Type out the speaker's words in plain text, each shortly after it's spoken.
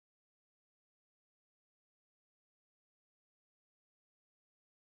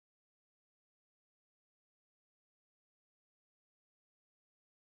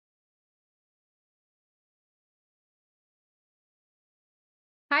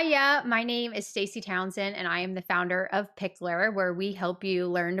Hiya, my name is Stacie Townsend, and I am the founder of Pickler, where we help you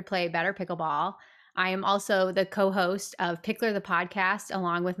learn to play better pickleball. I am also the co host of Pickler, the podcast,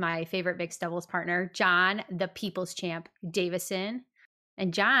 along with my favorite mixed doubles partner, John, the people's champ, Davison.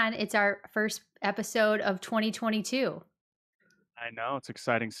 And John, it's our first episode of 2022. I know, it's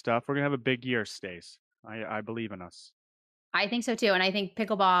exciting stuff. We're gonna have a big year, Stace. I believe in us. I think so too. And I think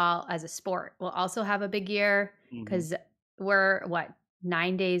pickleball as a sport will also have a big year Mhm. because we're, what,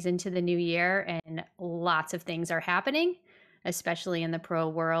 9 days into the new year and lots of things are happening, especially in the pro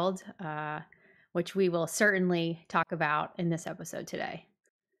world, which we will certainly talk about in this episode today.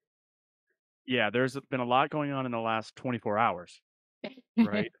 Yeah, there's been a lot going on in the last 24 hours,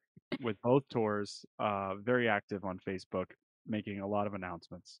 right? With both tours, very active on Facebook, making a lot of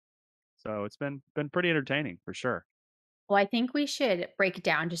announcements. So it's been pretty entertaining for sure. Well, I think we should break it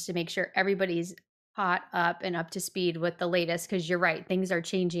down just to make sure everybody's caught up and up to speed with the latest because you're right, things are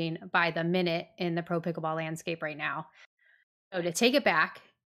changing by the minute in the pro pickleball landscape right now. So to take it back,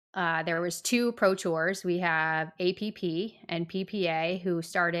 there was two pro tours. We have APP and PPA who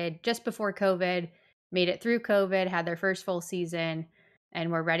started just before COVID, made it through COVID, had their first full season, and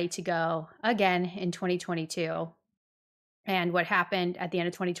were ready to go again in 2022. And what happened at the end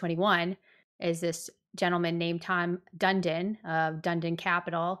of 2021 is this gentleman named Tom Dundon of Dundon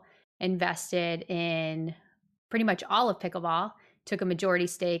Capital invested in pretty much all of pickleball, took a majority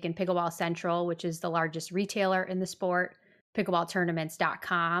stake in Pickleball Central, which is the largest retailer in the sport,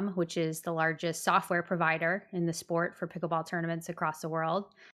 pickleballtournaments.com, which is the largest software provider in the sport for pickleball tournaments across the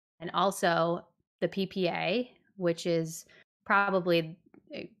world, and also the PPA, which is probably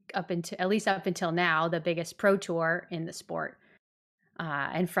up until at least up until now the biggest pro tour in the sport.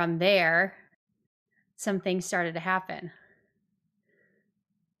 And from there, some things started to happen.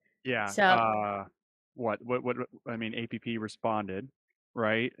 Yeah. So What I mean, APP responded,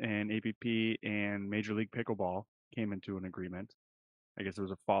 right? And APP and Major League Pickleball came into an agreement. I guess there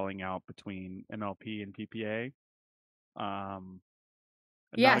was a falling out between MLP and PPA. Um,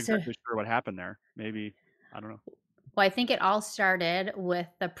 Not yeah, so exactly sure what happened there. Maybe, I don't know. well, I think it all started with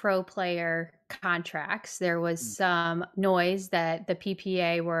the pro player contracts. There was Mm. some noise that the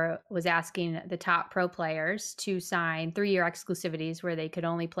PPA was asking the top pro players to sign 3-year exclusivities where they could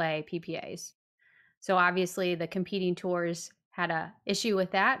only play PPAs. So obviously the competing tours had a issue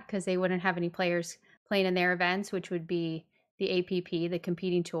with that because they wouldn't have any players playing in their events, which would be the APP, the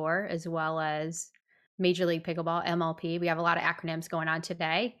competing tour, as well as Major League Pickleball, MLP. We have a lot of acronyms going on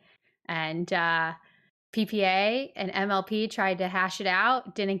today. And PPA and MLP tried to hash it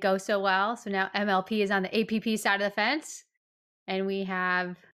out, didn't go so well. So now MLP is on the APP side of the fence, and we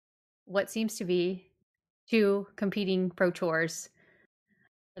have what seems to be two competing pro tours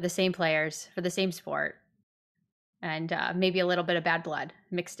for the same players for the same sport, and maybe a little bit of bad blood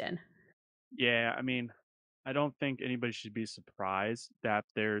mixed in. Yeah, I mean, I don't think anybody should be surprised that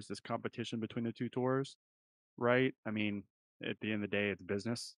there's this competition between the two tours, right? I mean, at the end of the day, it's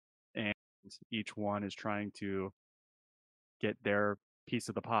business, and each one is trying to get their piece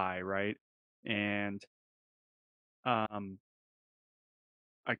of the pie, right? And um,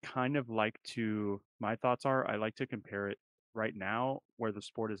 I kind of like to, my thoughts are, I like to compare it right now, where the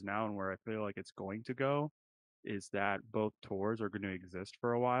sport is now and where I feel like it's going to go, is that both tours are going to exist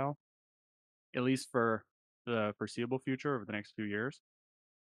for a while, at least for the foreseeable future over the next few years.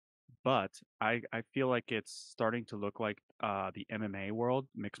 But I feel like it's starting to look like the MMA world,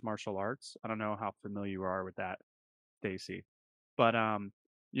 mixed martial arts. I don't know how familiar you are with that, Stacy, but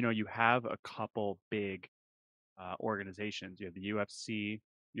you have a couple big organizations. You have the UFC,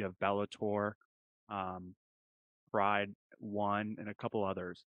 you have Bellator, um, Pride One, and a couple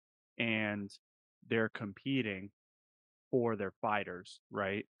others, and they're competing for their fighters,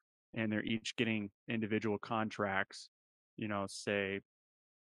 right? And they're each getting individual contracts, say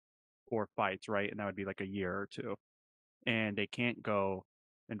 4 fights, right? And that would be like a year or two. And they can't go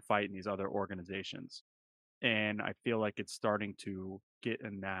and fight in these other organizations. And I feel like it's starting to get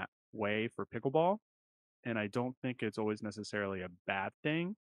in that way for pickleball. And I don't think it's always necessarily a bad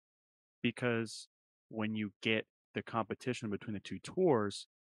thing because when you get the competition between the two tours,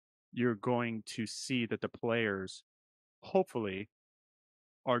 you're going to see that the players hopefully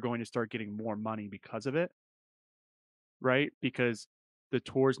are going to start getting more money because of it, right? Because the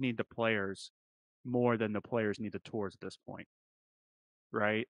tours need the players more than the players need the tours at this point,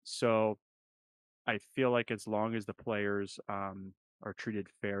 right? So I feel like as long as the players are treated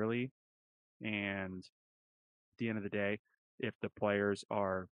fairly, and at the end of the day, if the players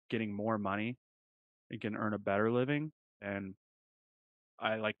are getting more money and can earn a better living, then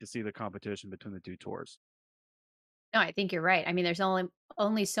I like to see the competition between the two tours. No, I think you're right. I mean, there's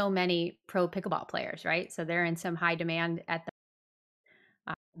only so many pro pickleball players, right? So they're in some high demand at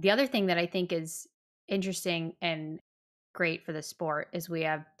the other thing that I think is interesting and great for the sport is we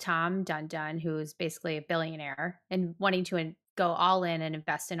have Tom Dundon, who is basically a billionaire and wanting to go all in and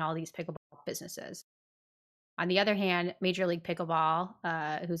invest in all these pickleball businesses. On the other hand, Major League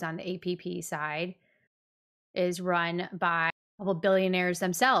Pickleball, who's on the APP side, is run by a couple billionaires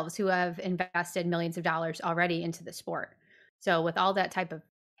themselves who have invested millions of dollars already into the sport. So with all that type of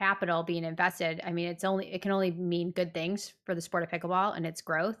capital being invested, I mean, it can only mean good things for the sport of pickleball and its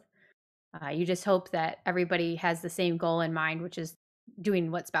growth. You just hope that everybody has the same goal in mind, which is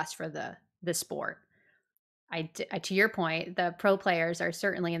doing what's best for the sport. To your point, the pro players are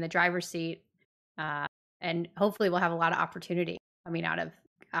certainly in the driver's seat, uh, and hopefully we'll have a lot of opportunity coming out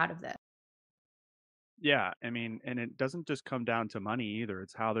of this. Yeah, I mean, and it doesn't just come down to money either,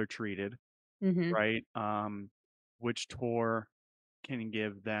 it's how they're treated, Hmm. right? Which tour can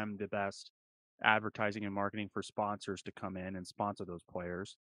give them the best advertising and marketing for sponsors to come in and sponsor those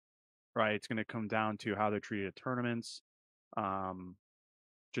players, right? It's gonna come down to how they're treated at tournaments, um,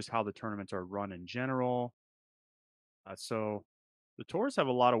 just how the tournaments are run in general. So the tours have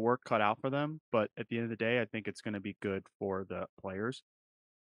a lot of work cut out for them, but at the end of the day, I think it's gonna be good for the players.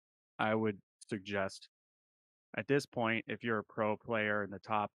 I would suggest at this point, if you're a pro player in the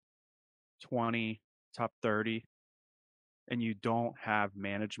top 20, top 30, and you don't have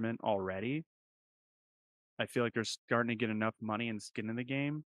management already, I feel like they're starting to get enough money and skin in the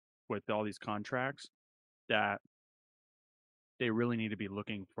game with all these contracts that they really need to be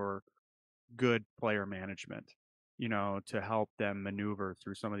looking for good player management, to help them maneuver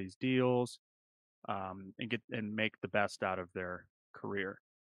through some of these deals, and get and make the best out of their career.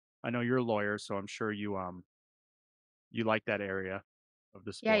 I know you're a lawyer, so I'm sure you like that area of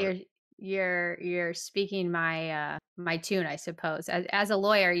the Yeah, sport. you're speaking my tune, I suppose. As a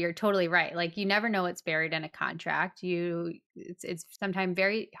lawyer, you're totally right. Like you never know what's buried in a contract. It's sometimes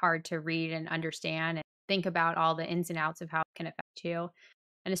very hard to read and understand and think about all the ins and outs of how it can affect you.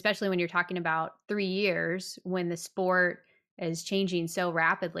 And especially when you're talking about 3 years when the sport is changing so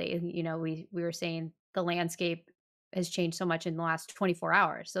rapidly. We were saying the landscape has changed so much in the last 24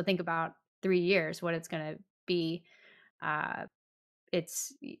 hours. So think about 3 years, what it's going to be. Uh,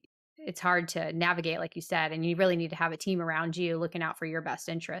 it's hard to navigate, like you said, and you really need to have a team around you looking out for your best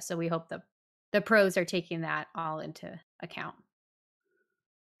interests. So we hope the pros are taking that all into account.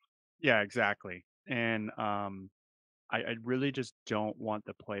 Yeah, exactly. And I really just don't want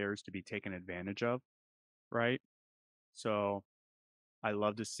the players to be taken advantage of, right? So I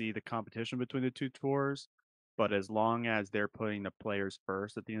love to see the competition between the two tours, but as long as they're putting the players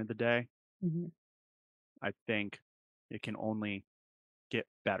first at the end of the day, Mhm. I think it can only get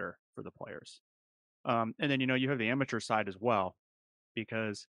better for the players. And then you have the amateur side as well,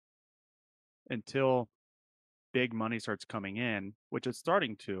 because until big money starts coming in, which it's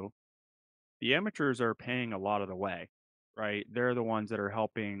starting to, the amateurs are paying a lot of the way, right? They're the ones that are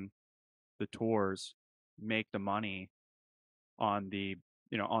helping the tours make the money on the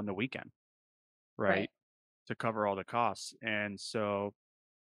weekend, right? Right. To cover all the costs. And so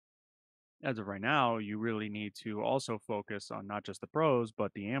as of right now, you really need to also focus on not just the pros,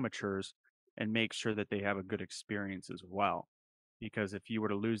 but the amateurs and make sure that they have a good experience as well. Because if you were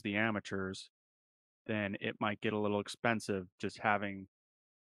to lose the amateurs, then it might get a little expensive just having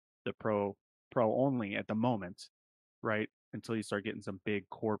the pro only at the moment, right? Until you start getting some big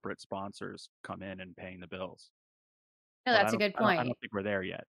corporate sponsors come in and paying the bills. No, But that's a good I point. don't think we're there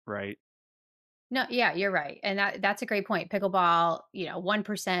yet, right? No, yeah, you're right. And that's a great point. Pickleball,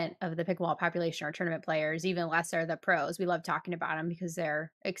 1% of the pickleball population are tournament players, even less are the pros. We love talking about them because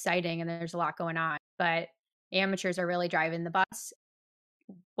they're exciting and there's a lot going on. But amateurs are really driving the bus.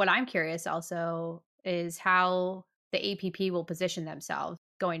 What I'm curious also is how the APP will position themselves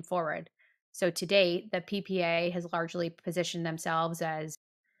going forward. So to date, the PPA has largely positioned themselves as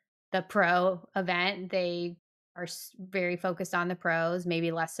the pro event. They are very focused on the pros,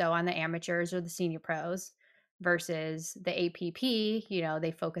 maybe less so on the amateurs or the senior pros versus the APP,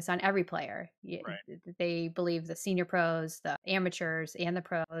 they focus on every player. Right. They believe the senior pros, the amateurs, and the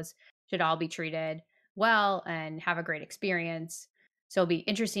pros should all be treated well and have a great experience. So it'll be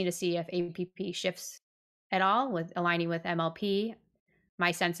interesting to see if APP shifts at all with aligning with MLP.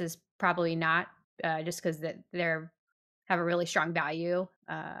 My sense is probably not, just because that they're have a really strong value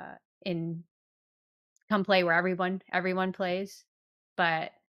in come play where everyone plays.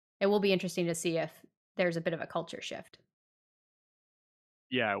 But it will be interesting to see if there's a bit of a culture shift.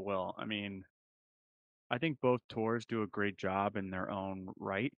 Yeah, it will. I mean, I think both tours do a great job in their own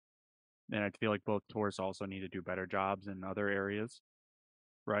right. and I feel like both tours also need to do better jobs in other areas,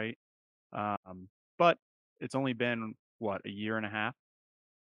 right? Um, but it's only been what, a year and a half,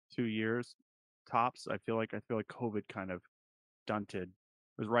 2 years tops. I feel like COVID kind of stunted.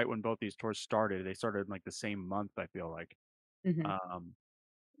 It was right when both these tours started. They started in like the same month, I feel like. Mhm. Um,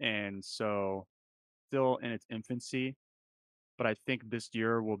 and so still in its infancy, but I think this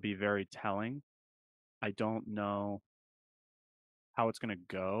year will be very telling. I don't know how it's going to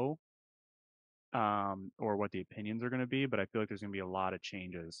go, or what the opinions are going to be, but I feel like there's going to be a lot of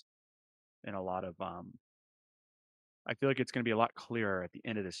changes and a lot of I feel like it's going to be a lot clearer at the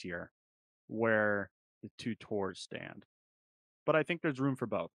end of this year where the two tours stand. But I think there's room for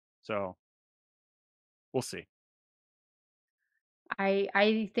both. So we'll see.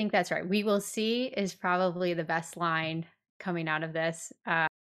 I think that's right. "We will see" is probably the best line coming out of this.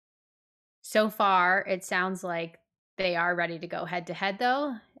 So far, it sounds like they are ready to go head to head,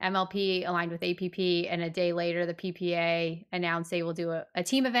 though. MLP aligned with APP, and a day later, the PPA announced they will do a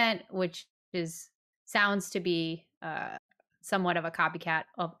team event, which is sounds to be somewhat of a copycat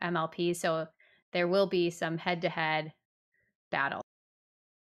of MLP. So there will be some head to head battle.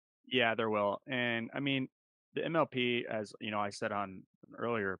 Yeah, there will. And I mean, the MLP, as you know, I said on an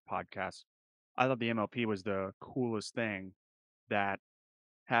earlier podcast, I thought the MLP was the coolest thing that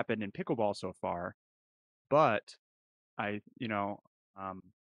happened in pickleball so far. But I, um,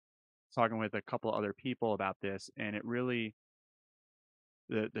 talking with a couple other people about this, and it really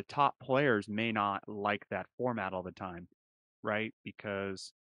the top players may not like that format all the time, right?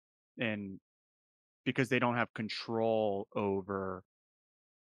 And because they don't have control over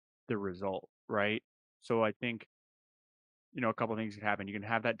the result, right? So I think, a couple of things could happen. You can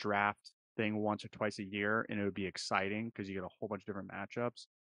have that draft thing once or twice a year, and it would be exciting because you get a whole bunch of different matchups.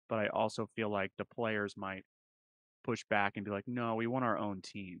 But I also feel like the players might push back and be like, no, we want our own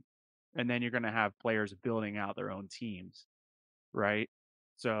team. And then you're going to have players building out their own teams, right?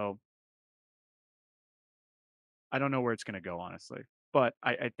 So I don't know where it's going to go, honestly. But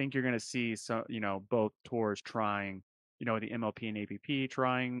I think you're going to see some, both tours trying, the MLP and APP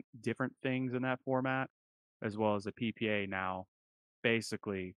trying different things in that format, as well as the PPA now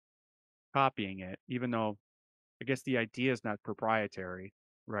basically copying it, even though I guess the idea is not proprietary,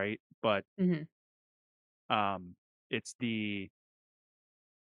 right? But Mhm. um, it's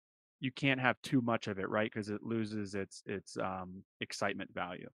you can't have too much of it, right? Because it loses its excitement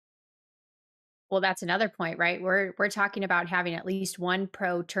value. Well, that's another point, right? We're talking about having at least one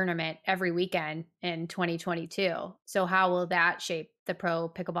pro tournament every weekend in 2022. So how will that shape the pro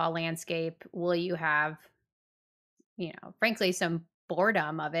pickleball landscape? Will you have, frankly, some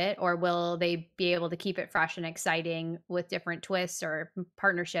boredom of it, or will they be able to keep it fresh and exciting with different twists or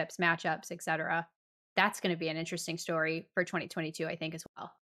partnerships, matchups, etc.? That's going to be an interesting story for 2022, I think, as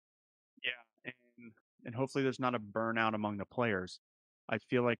well. Yeah, and hopefully there's not a burnout among the players. I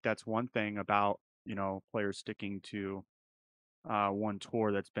feel like that's one thing about players sticking to one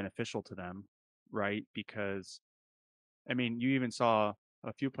tour that's beneficial to them, right? Because I mean, you even saw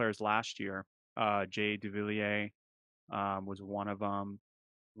a few players last year. Jay DeVilliers was one of them.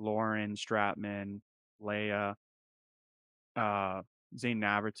 Lauren Stratman, Leia, uh, Zane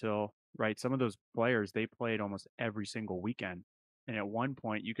Navratil, right? Some of those players they played almost every single weekend, and at one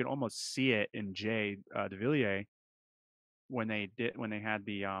point you could almost see it in Jay DeVilliers when they had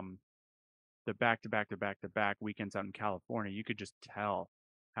the back to back to back to back weekends out in California. You could just tell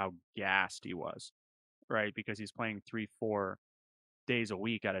how gassed he was, right? Because he's playing 3 4 days a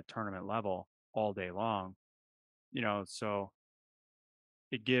week at a tournament level all day long, so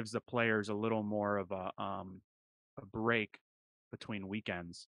it gives the players a little more of a break between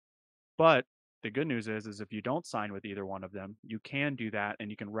weekends. But the good news is if you don't sign with either one of them, you can do that and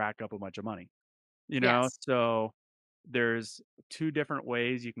you can rack up a bunch of money. Yes. So there's two different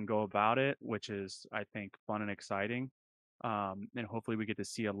ways you can go about it, which is I think fun and exciting. And hopefully we get to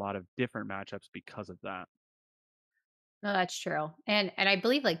see a lot of different matchups because of that. No, that's true. And I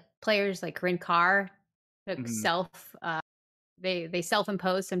believe like players like Corinne Carr took Hmm. they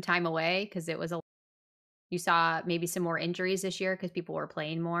self-imposed some time away because it was a you saw maybe some more injuries this year because people were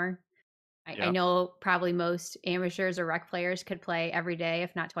playing more. I Yeah. know probably most amateurs or rec players could play every day,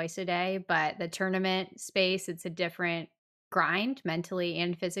 if not twice a day, but the tournament space, it's a different grind mentally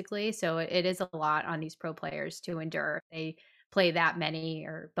and physically. So it is a lot on these pro players to endure. If they play that many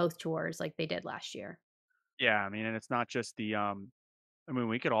or both tours like they did last year. Yeah. I mean, and it's not just I mean,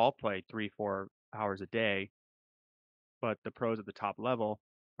 we could all play 3 4 hours a day, but the pros at the top level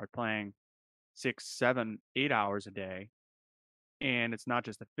are playing 6 7 8 hours a day. And it's not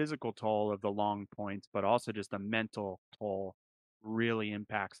just the physical toll of the long points, but also just the mental toll really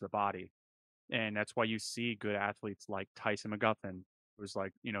impacts the body. And that's why you see good athletes like Tyson McGuffin, who's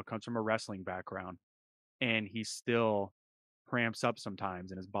like, comes from a wrestling background, and he still cramps up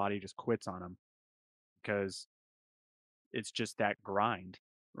sometimes and his body just quits on him because it's just that grind,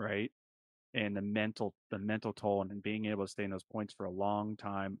 right? And the mental toll and being able to stay in those points for a long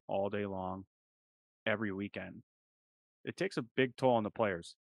time, all day long, every weekend. It takes a big toll on the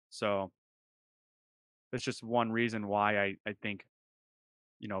players. So that's just one reason why I think,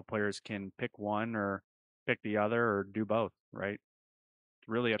 players can pick one or pick the other or do both, right? It's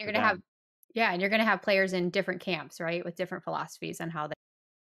really up You're to gonna have them. Yeah, and you're gonna have players in different camps, right, with different philosophies on how they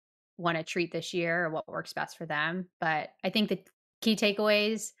wanna treat this year or what works best for them. But I think the key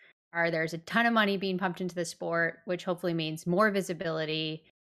takeaways are there's a ton of money being pumped into the sport, which hopefully means more visibility,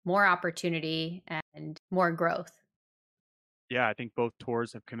 more opportunity, and more growth. Yeah, I think both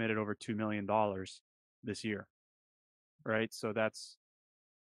tours have committed over $2 million this year, right? So that's,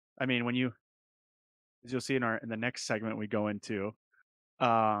 I mean, as you'll see in the next segment we go into,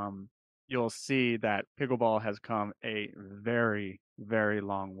 um, you'll see that pickleball has come a very, very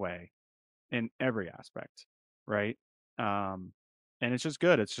long way in every aspect, right? Um, and it's just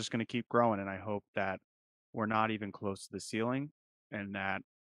good. It's just going to keep growing, and I hope that we're not even close to the ceiling, and that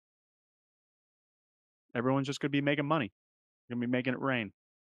everyone's just going to be making money, going to be making it rain,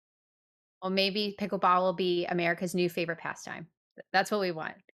 Well, maybe pickleball will be America's new favorite pastime. That's what we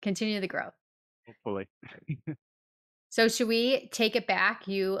want. Continue the growth. hopefully. So should we take it back?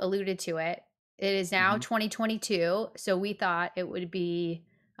 You alluded to it. It is now Hmm. 2022, so we thought it would be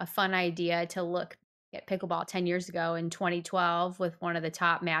a fun idea to look at pickleball 10 years ago in 2012 with one of the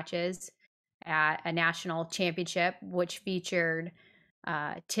top matches at a national championship, which featured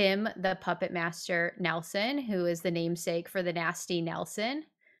Tim, the puppet master Nelson, who is the namesake for the Nasty Nelson,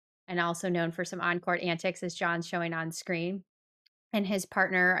 and also known for some on-court antics, as John's showing on screen, and his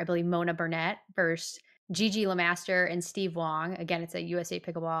partner, I believe Mona Burnett, versus Gigi Lamaster and Steve Wong. Again, it's a USA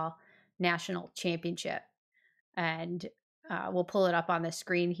Pickleball National Championship, and we'll pull it up on the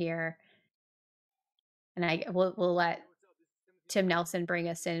screen here, and we'll let Tim Nelson bring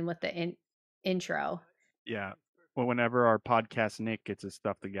us in with the intro. Yeah. Well, whenever our podcast Nick gets his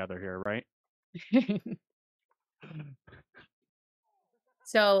stuff together here, right?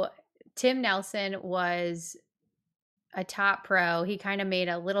 So Tim Nelson was a top pro. He kind of made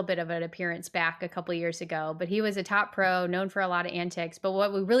a little bit of an appearance back a couple years ago, but he was a top pro, known for a lot of antics. But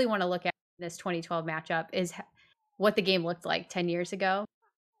what we really want to look at in this 2012 matchup is what the game looked like 10 years ago.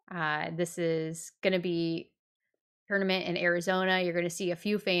 This is going to be tournament in Arizona. You're going to see a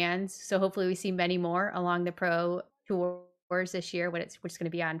few fans, so hopefully we see many more along the pro tours this year. Which is going to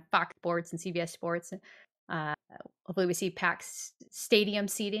be on Fox Sports and CBS Sports. Uh, Hopefully we see packed stadium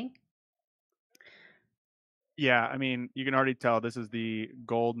seating. Yeah, I mean, you can already tell this is the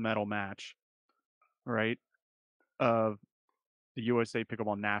gold medal match, right? Of the USA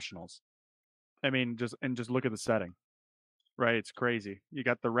Pickleball Nationals. I mean, just look at the setting, right? It's crazy. You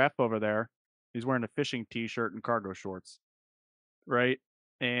got the ref over there. He's wearing a fishing t-shirt and cargo shorts, right?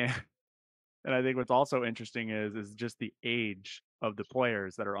 And and I think what's also interesting is just the age of the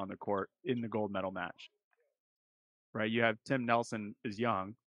players that are on the court in the gold medal match, right? You have Tim Nelson is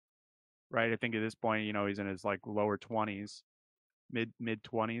young, right? I think at this point, he's in his like lower 20s, mid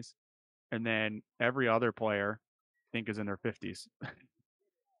 20s, and then every other player I think is in their 50s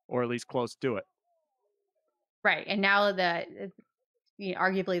or at least close to it. Right. And now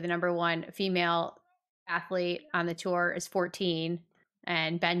arguably the number one female athlete on the tour is 14,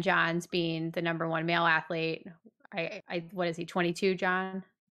 and Ben Johns being the number one male athlete. I what is he, 22, John?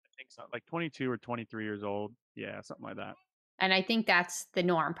 I think so, like 22 or 23 years old. Yeah, something like that. And I think that's the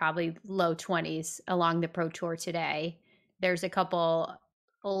norm, probably low 20s along the pro tour today. There's a couple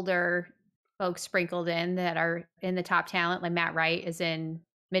older folks sprinkled in that are in the top talent, like Matt Wright is in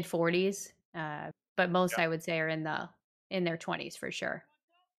mid 40s, but most Yeah. I would say are in their 20s for sure.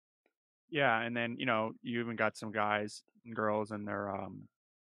 Yeah, and then, you even got some guys and girls in their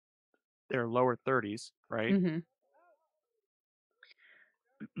lower 30s, right? Hmm.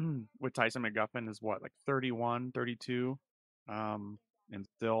 With Tyson McGuffin is what, like 31, 32, and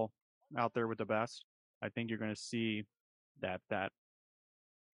still out there with the best. I think you're going to see that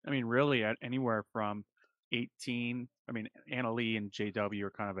I mean, really at anywhere from 18. I mean, Anna Lee and JW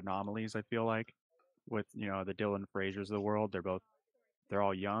are kind of anomalies, I feel like, with, the Dylan Frazier's of the world. They're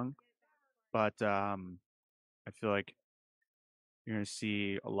all young, but I feel like you're going to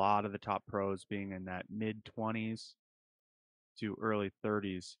see a lot of the top pros being in that mid 20s to early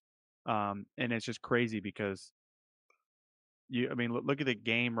 30s. And it's just crazy because I mean, look at the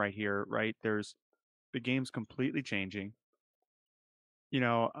game right here, right? The game's completely changing. You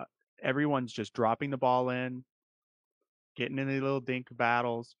know, uh, everyone's just dropping the ball in, getting in the little dink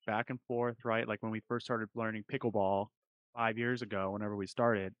battles back and forth, right? Like when we first started learning pickleball 5 years ago, whenever we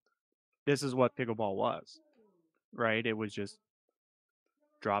started, this is what pickleball was, right? It was just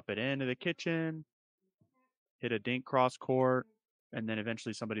drop it into the kitchen, hit a dink cross court, and then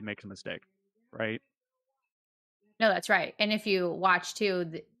eventually somebody makes a mistake, right? No, that's right. And if you watch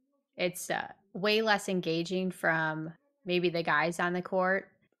too, it's way less engaging from maybe the guys on the court.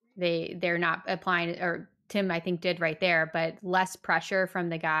 They're not applying, or Tim I think did right there, but less pressure from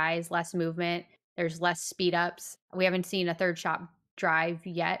the guys, less movement. There's less speed ups. We haven't seen a third shot drive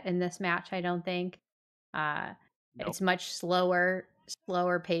yet in this match. I don't think. Uh, Nope. it's much slower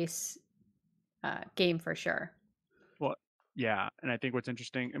pace game for sure. Well, yeah, and I think what's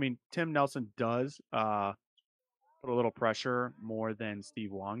interesting, I mean, Tim Nelson does put a little pressure more than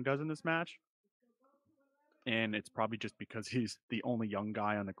Steve Wong does in this match, and it's probably just because he's the only young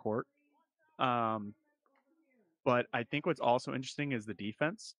guy on the court. Um, but I think what's also interesting is the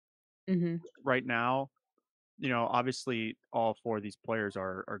defense. Hmm. Right now, obviously all four of these players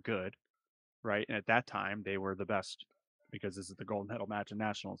are good, right? And at that time, they were the best because this is the gold medal match in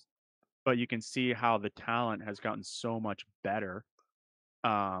nationals. But you can see how the talent has gotten so much better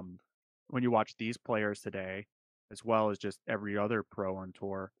um, when you watch these players today, as well as just every other pro on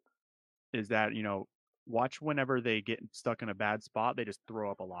tour. Is that watch whenever they get stuck in a bad spot, they just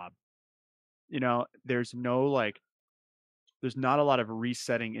throw up a lob. There's no there's not a lot of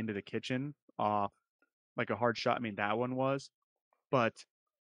resetting into the kitchen off like a hard shot. I mean, that one was, but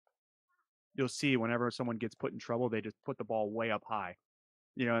you'll see whenever someone gets put in trouble, they just put the ball way up high,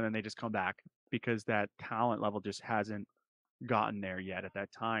 and then they just come back because that talent level just hasn't gotten there yet at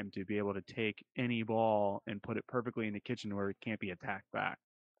that time to be able to take any ball and put it perfectly in the kitchen where it can't be attacked back,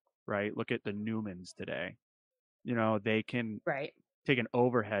 right? Look at the Newmans today. They can Right. take an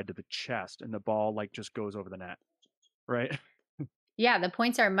overhead to the chest and the ball like just goes over the net, right? Yeah, the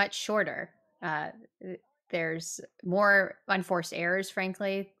points are much shorter. Th there's more unforced errors,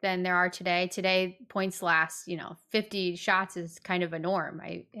 frankly, than there are today. Today, points last, 50 shots is kind of a norm,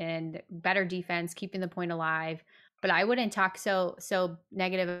 and better defense, keeping the point alive. But I wouldn't talk so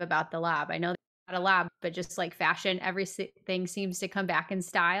negative about the lob. I know not a lob, but just like fashion, everything seems to come back in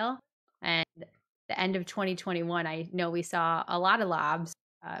style. And the end of 2021, I know we saw a lot of lobs,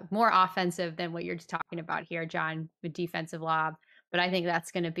 more offensive than what you're talking about here, John, with defensive lob, but I think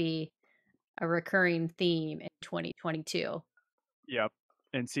that's gonna be a recurring theme in 2022. Yep.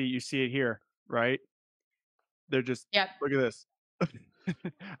 And you see it here, right? They're just Yep. look at this.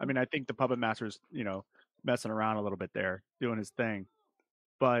 I mean, I think the puppet master's, messing around a little bit there, doing his thing.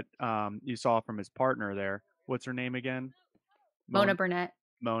 But you saw from his partner there. What's her name again? Mona Mona. Burnett.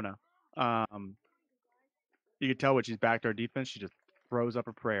 Mona. Um, you could tell when she's back to our defense, she just throws up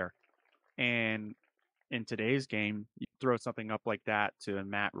a prayer. And in today's game, you throw something up like that to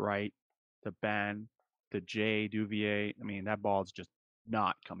Matt Wright, to Ben, to Jay Duvier. I mean, that ball's just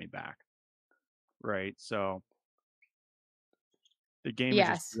not coming back, right? So the game has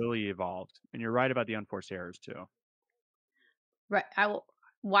just Yes. really evolved. And you're right about the unforced errors too. Right,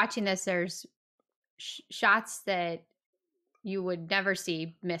 watching this, there's shots that you would never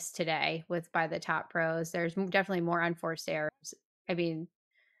see missed today with by the top pros. There's definitely more unforced errors. I mean,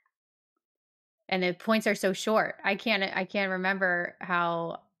 and the points are so short. I can't remember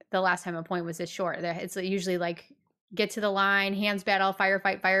how the last time a point was this short. It's usually like get to the line, hands battle,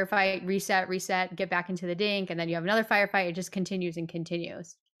 firefight, reset, get back into the dink, and then you have another firefight. It just continues and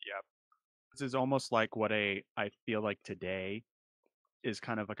continues. Yep. This is almost like what I feel like today is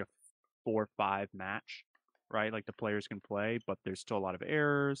kind of like a 4-5 match, right? Like the players can play, but there's still a lot of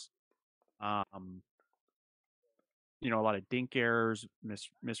errors. Um, a lot of dink errors,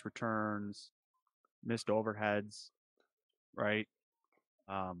 miss returns, missed overheads, right?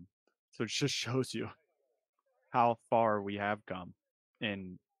 Um, so it just shows you how far we have come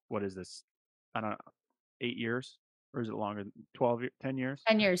in what is this? I don't know, 8 years, or is it longer? 10 years?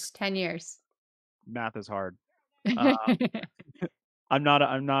 10 years, 10 years. Math is hard. Uh, I'm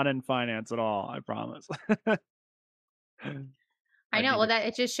not in finance at all. I promise. I I know. need Well, to. that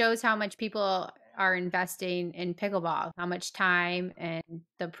it just shows how much people are investing in pickleball, how much time and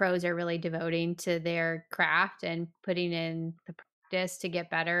the pros are really devoting to their craft and putting in the practice to get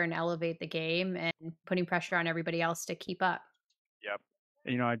better and elevate the game and putting pressure on everybody else to keep up. Yep.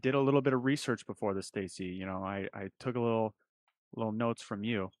 I did a little bit of research before this, Stacie. I took a little notes from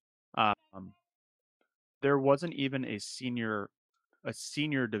you. Um, there wasn't even a senior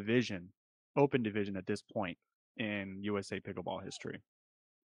division, open division at this point in USA pickleball history.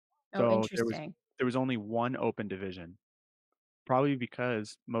 Oh, So there was interesting. there was only one open division, probably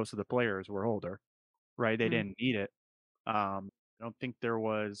because most of the players were older, right? They Mm. didn't need it. I don't think there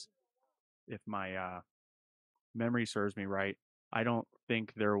was, if my memory serves me right, I don't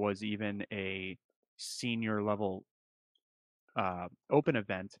think there was even a senior level open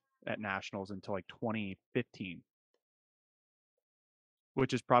event at nationals until like 2015,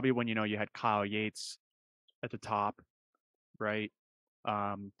 which is probably when you had Kyle Yates at the top, right?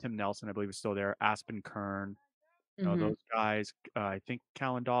 Tim Nelson, I believe, is still there. Aspen Kern, Mhm. those guys. I think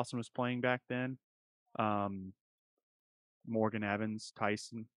Callan Dawson was playing back then. Um, Morgan Evans,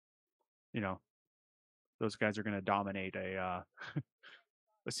 Tyson. You know, those guys are going to dominate a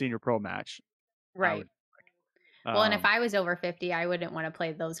senior pro match. I Right. would. Well, and if Um, I was over 50, I wouldn't wanna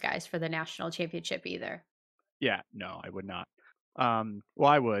play those guys for the national championship either. yeah, no, I would not. Well,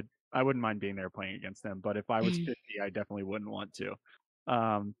 I would. I wouldn't mind being there playing against them, but if I was 50, I definitely wouldn't want to.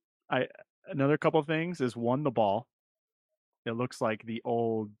 Um, I Another couple things is one, the ball. It looks like the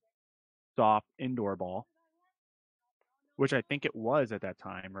old soft indoor ball, which I think it was at that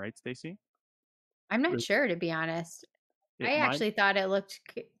time, right, Stacie? I'm not It sure, to be honest. it I might. actually thought it looked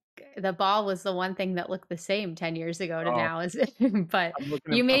the ball was the one thing that looked the same 10 years ago to Oh, now, is but I'm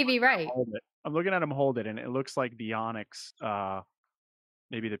looking at you I'm may be looking at him right. hold it. I'm looking at him hold it, and it looks like the Onyx,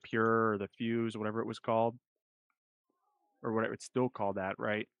 maybe the Pure or the Fuse, whatever it was called, or whatever it's still called that,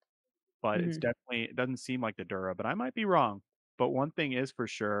 right? But it's Mhm. definitely it doesn't seem like the Dura, but I might be wrong. But one thing is for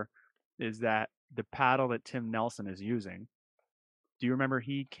sure is that the paddle that Tim Nelson is using, do you remember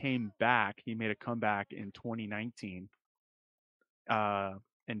he came back, he made a comeback in 2019, uh,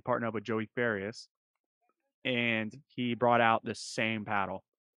 and partnered up with Joey Farias, and he brought out the same paddle.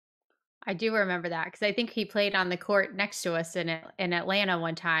 I do remember that because I think he played on the court next to us in Atlanta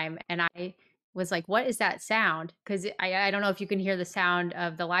one time, and I was like, "What is that sound?" Because I don't know if you can hear the sound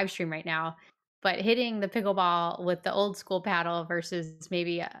of the live stream right now, but hitting the pickleball with the old school paddle versus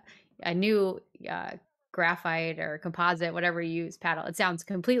maybe a new uh, graphite or composite, whatever you use paddle, it sounds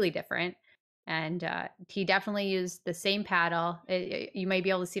completely different. And he definitely used the same paddle. You may be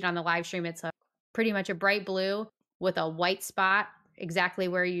able to see it on the live stream. It's a pretty much a bright blue with a white spot exactly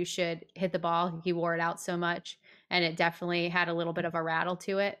where you should hit the ball. He wore it out so much, and it definitely had a little bit of a rattle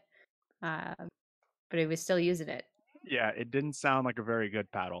to it, uh, but he was still using it. Yeah, it didn't sound like a very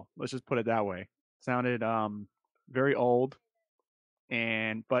good paddle. Let's just put it that way. Sounded very old,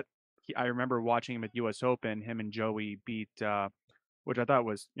 and but I remember watching him at US Open. Him and Joey beat, which I thought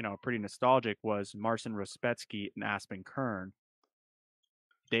was pretty nostalgic. Was Marcin Rospetsky and Aspen Kern.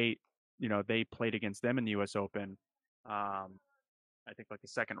 They they played against them in the US Open. Um, I think like the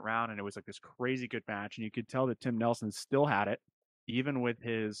second round, and it was like this crazy good match, and you could tell that Tim Nelson still had it, even with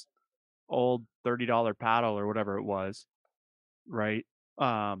his old $30 paddle or whatever it was, right?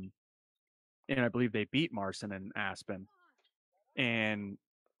 Um, and I believe they beat Marcin and Aspen, and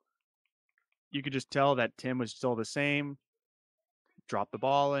you could just tell that Tim was still the same. Drop the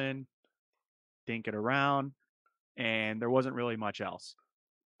ball in, dink it around, and there wasn't really much else.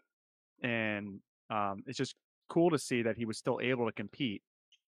 And it's just cool to see that he was still able to compete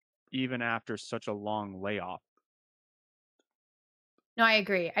even after such a long layoff. No, I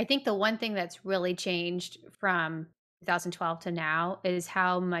agree. I think the one thing that's really changed from 2012 to now is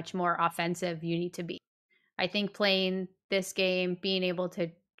how much more offensive you need to be. I think playing this game, being able to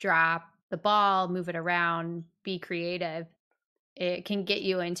drop the ball, move it around, be creative, it can get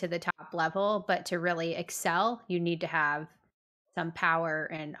you into the top level, but to really excel, you need to have some power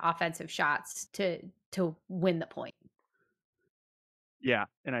and offensive shots to win the point. Yeah,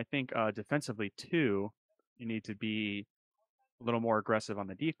 and I think defensively too, you need to be a little more aggressive on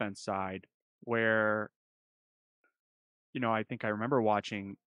the defense side. Where I think I remember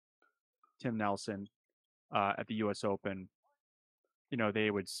watching Tim Nelson at the U.S. Open.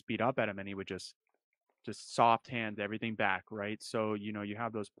 They would speed up at him, and he would just soft hand everything back, right? So, you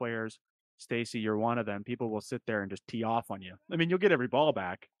have those players. Stacie, you're one of them. People will sit there and just tee off on you. I mean, you'll get every ball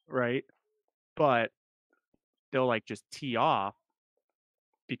back, right? But they'll like just tee off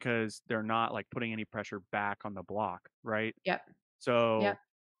because they're not like putting any pressure back on the block, right? Yep. So,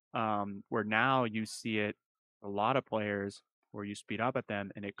 Yep. where now you see it, a lot of players where you speed up at them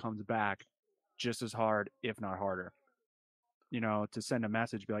and it comes back just as hard, if not harder, to send a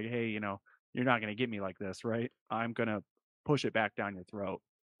message, be like, hey, you're not going to get me like this, right? I'm going to push it back down your throat.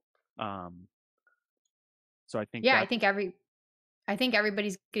 Um, so I think Yeah, that, I think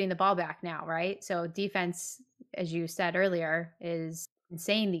everybody's getting the ball back now, right? So defense, as you said earlier, is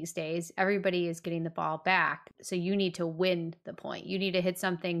insane these days. Everybody is getting the ball back. So you need to win the point. You need to hit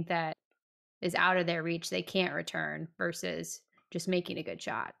something that is out of their reach they can't return versus just making a good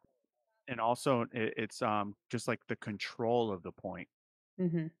shot. and also it's just like the control of the point,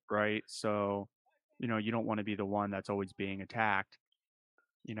 Mhm. right? So, you don't want to be the one that's always being attacked,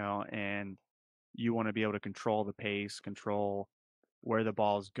 and you want to be able to control the pace, control where the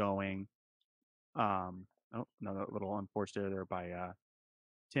ball's going. Oh, another little unforced error there by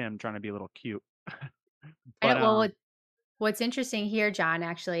Tim trying to be a little cute. I But know well, what's interesting here, John,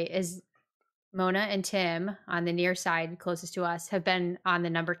 actually, is Mona and Tim on the near side closest to us have been on the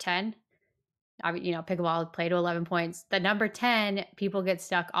number 10. Pickleball play to 11 points. The number 10, people get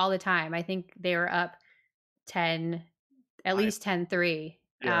stuck all the time. I think they were up 10, at I least 10-3.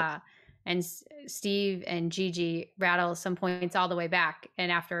 yeah, And Steve and Gigi rattle some points all the way back.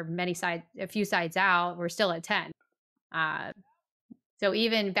 And after a few sides out, we're still at 10. Uh, so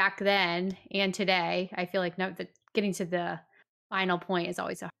even back then and today, I feel like getting to the final point is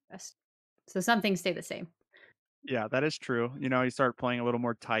always the hardest. So some things stay the same. yeah, that is true. You start playing a little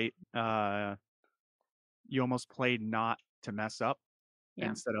more tight. You almost played not to mess up Yeah.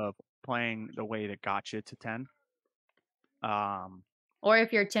 instead of playing the way that got you to 10. Um, Or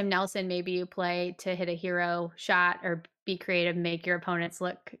if you're Tim Nelson, maybe you play to hit a hero shot or be creative, make your opponents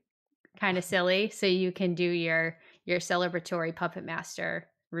look kind of silly so you can do your celebratory puppet master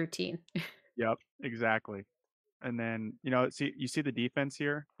routine. yep, exactly. And then, you see the defense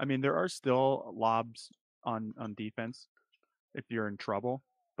here. I mean, there are still lobs on defense if you're in trouble,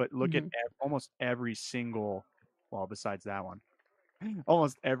 but look at Mhm. almost every single, well, besides that one,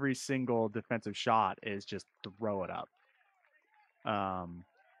 almost every single defensive shot is just throw it up. Um,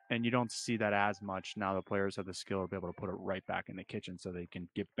 and you don't see that as much now. The players have the skill to be able to put it right back in the kitchen so they can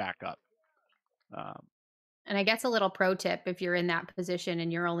get back up. Um, And I guess a little pro tip if you're in that position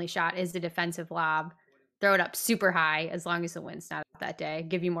and your only shot is the defensive lob, throw it up super high as long as the wind's not out that day.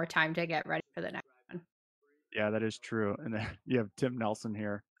 Give you more time to get ready for the next one. yeah, that is true. And then you have Tim Nelson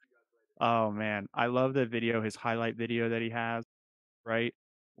here. Oh man, I love the video, his highlight video that he has, right?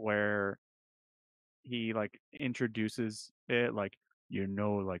 Where he like introduces it like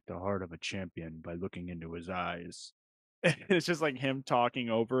like the heart of a champion by looking into his eyes. It's just like him talking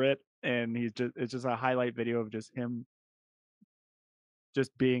over it, and it's just a highlight video of just him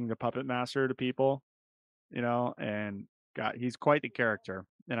just being the puppet master to people, and God, he's quite the character.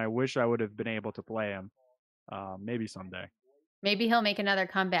 And I wish I would have been able to play him, maybe someday. Maybe he'll make another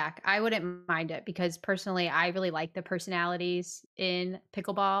comeback. I wouldn't mind it because personally, I really like the personalities in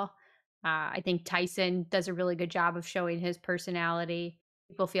pickleball. I think Tyson does a really good job of showing his personality.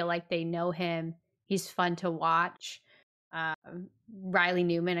 People feel like they know him. He's fun to watch. Riley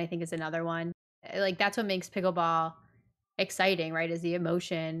Newman, I think, is another one. Like that's what makes pickleball exciting, right? Is the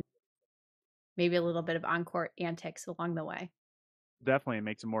emotion, maybe a little bit of on-court antics along the way. Definitely, it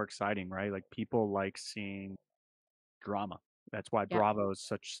makes it more exciting, right? Like people like seeing drama. That's why Yep. Bravo is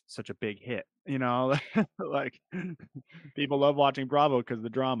such a big hit, Like, people love watching Bravo because of the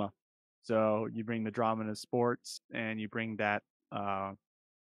drama. So, you bring the drama into sports, and you bring that, uh,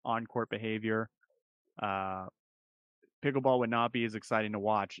 on-court behavior. Uh, Pickleball would not be as exciting to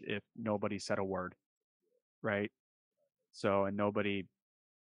watch if nobody said a word, right? So and nobody,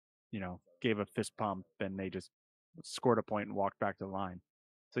 gave a fist pump, and they just scored a point and walked back to the line.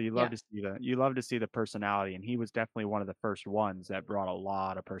 So Yeah. you love to see the personality, and he was definitely one of the first ones that brought a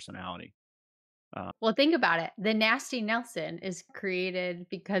lot of personality. Uh, Well, think about it. The Nasty Nelson is created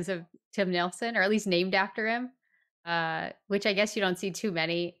because of Tim Nelson, or at least named after him, which I guess you don't see too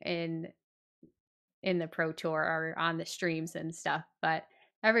many in the pro tour or on the streams and stuff. But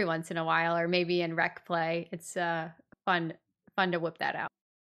every once in a while, or maybe in rec play, it's fun fun to whip that out.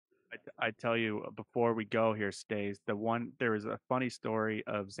 I tell you before we go here, Stays, there was a funny story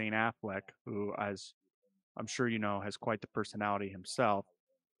of Zane Affleck, who, as I'm sure you know, has quite the personality himself.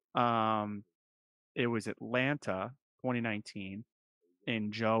 Um, it was Atlanta, 2019,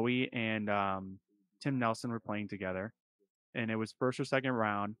 and Joey and Tim Nelson were playing together, and it was first or second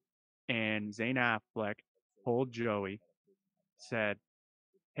round, and Zane Affleck told Joey, said,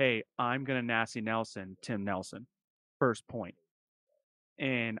 "Hey, I'm gonna nasty Nelson, Tim Nelson, first point,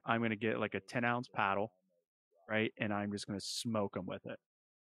 and I'm gonna get like a 10-ounce paddle, right, and I'm just gonna smoke him with it."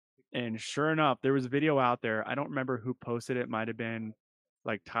 And sure enough, there was a video out there. I don't remember who posted it. Might have been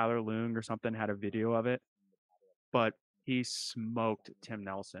like Tyler Loong or something had a video of it, but he smoked Tim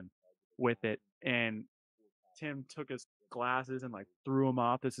Nelson with it, and Tim took his glasses and like threw them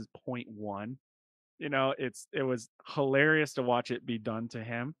off. This is point one. It was hilarious to watch it be done to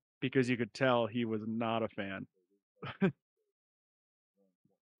him because you could tell he was not a fan.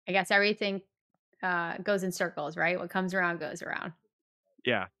 I guess everything goes in circles, right? What comes around goes around.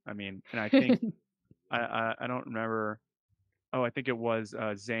 Yeah, I mean, and I think I don't remember. Oh, I think it was,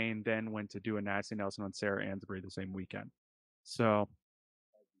 Zayn then went to do a nasty Nelson on Sarah Ansbury the same weekend. So,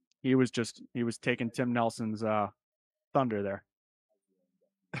 he was taking Tim Nelson's, thunder there.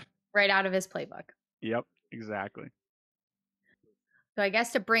 Right out of his playbook. Yep, exactly. So I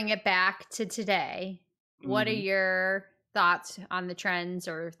guess to bring it back to today, what are Mhm. your thoughts on the trends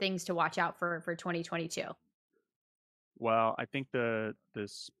or things to watch out for 2022? Well, I think the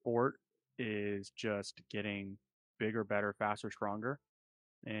sport is just getting bigger, better, faster, stronger,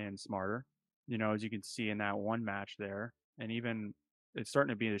 and smarter. You know, as you can see in that one match there, and even it's starting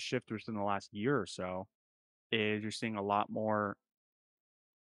to be the shift within the last year or so, is you're seeing a lot more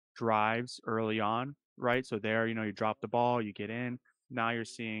drives early on, right? So there, you know, you drop the ball, you get in. Now you're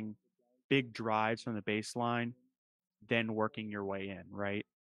seeing big drives from the baseline, then working your way in, right?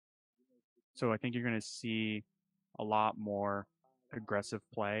 So I think you're going to see a lot more aggressive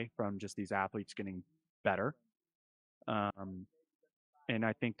play from just these athletes getting better. Um, and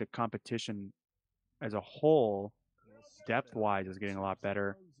I think the competition as a whole, depth wise, is getting a lot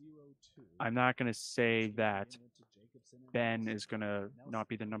better. I'm not going to say that Ben is going to not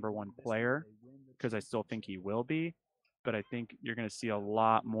be the number one player because I still think he will be, but I think you're going to see a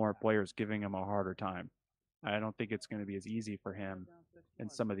lot more players giving him a harder time. I don't think it's going to be as easy for him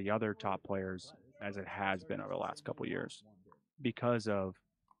and some of the other top players as it has been over the last couple of years because of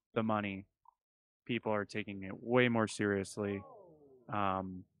the money. People are taking it way more seriously.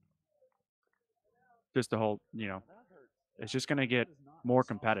 Um, just the whole, you know, it's just going to get more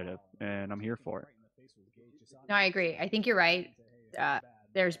competitive, and I'm here for it. No, I agree. I think you're right. Uh,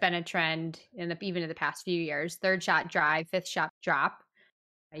 there's been a trend even in the past few years: third shot drive, fifth shot drop.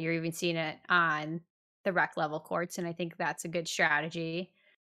 You're even seeing it on the rec level courts, and I think that's a good strategy.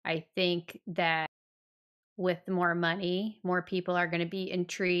 I think that with more money, more people are going to be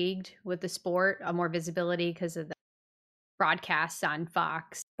intrigued with the sport, more visibility because of the broadcasts on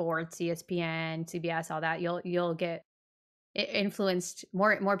Fox Sports, ESPN, CBS, all that. You'll get influenced.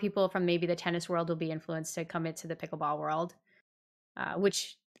 More people from maybe the tennis world will be influenced to come into the pickleball world,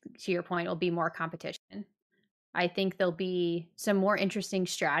 which, to your point, will be more competition. I think there'll be some more interesting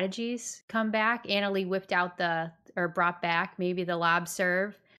strategies come back. Annalie whipped out or brought back maybe the lob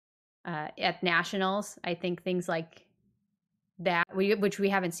serve at nationals. I think things like that, which we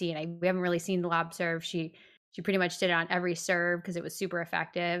haven't seen. We haven't really seen the lob serve. She pretty much did it on every serve because it was super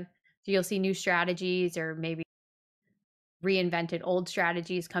effective. So you'll see new strategies or maybe reinvented old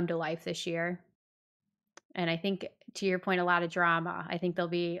strategies come to life this year. And I think, to your point, a lot of drama. I think there'll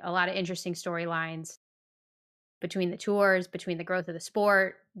be a lot of interesting storylines between the tours, between the growth of the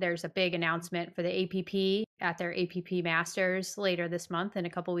sport. There's a big announcement for the APP at their APP Masters later this month in a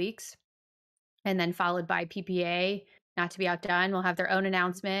couple weeks, and then followed by PPA. Not to be outdone, will have their own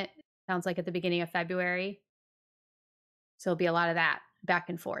announcement. Sounds like at the beginning of February. So it'll be a lot of that back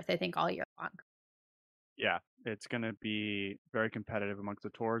and forth, I think, all year long. Yeah, it's going to be very competitive amongst the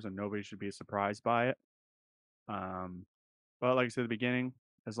tours, and nobody should be surprised by it. Um, but like I said at the beginning,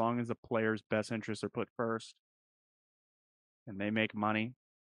 as long as the players' best interests are put first and they make money,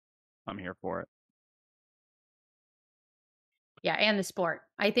 I'm here for it. Yeah, and the sport.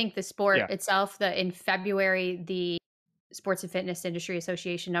 I think the sport Yeah, itself, in February, the Sports and Fitness Industry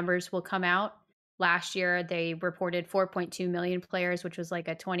Association numbers will come out. Last year, they reported 4.2 million players, which was like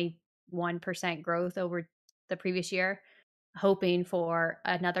a 21% growth over the previous year, hoping for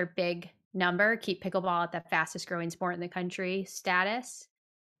another big number, keep pickleball at the fastest growing sport in the country status.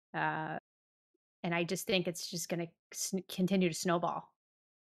 Uh, and I just think it's just going to continue to snowball.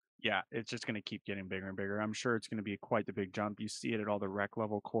 yeah, it's just going to keep getting bigger and bigger. I'm sure it's going to be quite the big jump. You see it at all the rec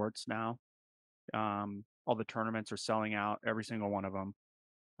level courts now. All the tournaments are selling out, every single one of them.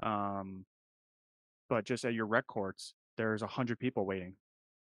 Um, but just at your rec courts, there's 100 people waiting.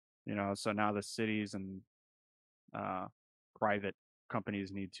 You know, so now the cities and uh, private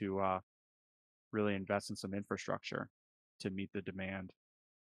companies need to really invest in some infrastructure to meet the demand.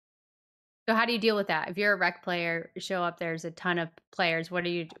 So how do you deal with that? If you're a rec player, show up, there's a ton of players. What are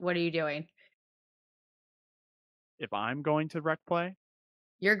you doing? If I'm going to rec play,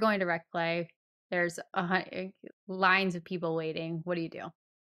 You're going to rec play. There's lines of people waiting. What do you do?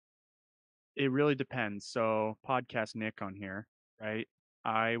 it really depends. So podcast Nick on here, right?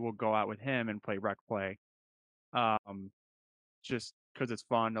 I will go out with him and play rec play. Um, just because it's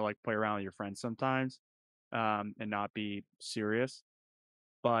fun to like play around with your friends sometimes, and not be serious.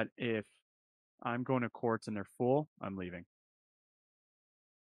 But if I'm going to courts and they're full, I'm leaving.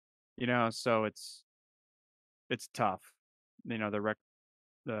 You know, so it's tough. You know,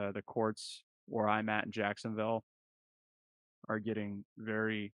 the courts where I'm at in Jacksonville are getting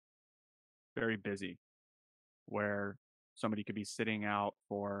very, very busy, where somebody could be sitting out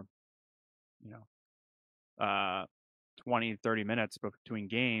for, you know, 20, 30 minutes between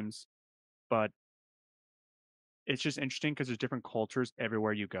games, but it's just interesting because there's different cultures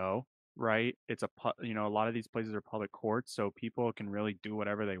everywhere you go, right? A lot of these places are public courts, so people can really do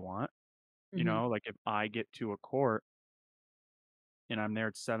whatever they want. Mhm. Like if I get to a court and I'm there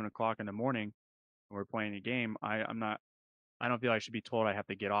at 7 o'clock in the morning and we're playing a game, I don't feel I should be told I have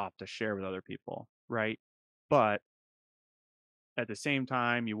to get off to share with other people, right? But at the same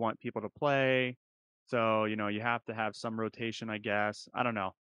time, you want people to play. So, you have to have some rotation, I guess. I don't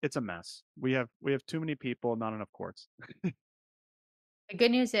know. It's a mess. We have too many people, not enough courts. The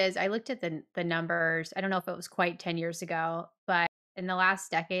good news is I looked at the numbers. I don't know if it was quite 10 years ago, but in the last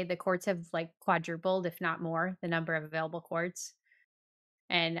decade, the courts have like quadrupled, if not more, the number of available courts.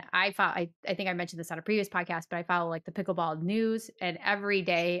 And I think I mentioned this on a previous podcast, but I follow like the pickleball news, and every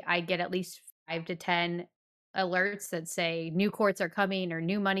day I get at least 5 to 10 alerts that say new courts are coming or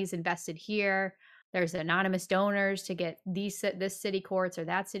new money's invested here. There's anonymous donors to get this city courts or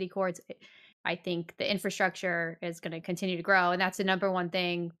that city courts. I think the infrastructure is going to continue to grow, and that's the number one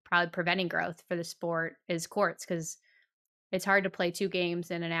thing probably preventing growth for the sport is courts, because it's hard to play 2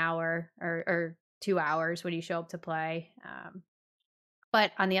 games in an hour or 2 hours when you show up to play.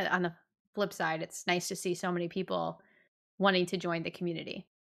 But on the flip side, it's nice to see so many people wanting to join the community.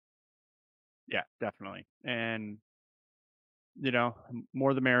 Yeah, definitely. And,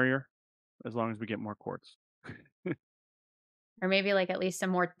 more the merrier as long as we get more courts. Or maybe, like, at least some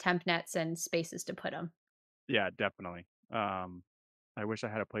more temp nets and spaces to put them. Yeah, definitely. I wish I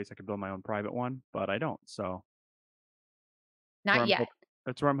had a place I could build my own private one, but I don't. So that's where Not I'm yet. hoping.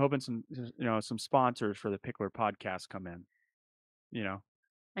 That's where I'm hoping some sponsors for the Pickler podcast come in. You know,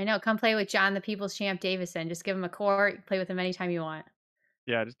 I know, come play with John the People's Champ Davison, just give him a court, play with him anytime you want.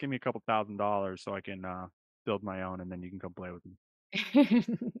 yeah, just give me a couple $1,000 so I can build my own, and then you can come play with me.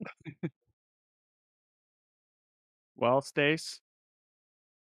 Well, Stace,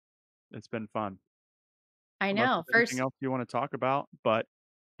 it's been fun. I Unless know, there's anything first else you want to talk about, but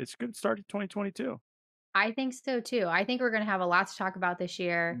it's a good start to 2022. I think so too. I think we're gonna have a lot to talk about this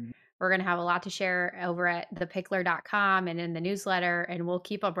year. Mhm. We're gonna have a lot to share over at thepickler.com and in the newsletter, and we'll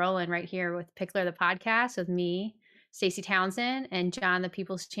keep up rolling right here with Pickler the podcast with me, Stacie Townsend, and John the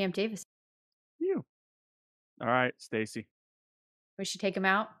People's Champ Davis. You. All right, Stacy. We should take him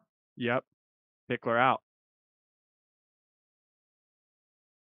out. Yep. Pickler out.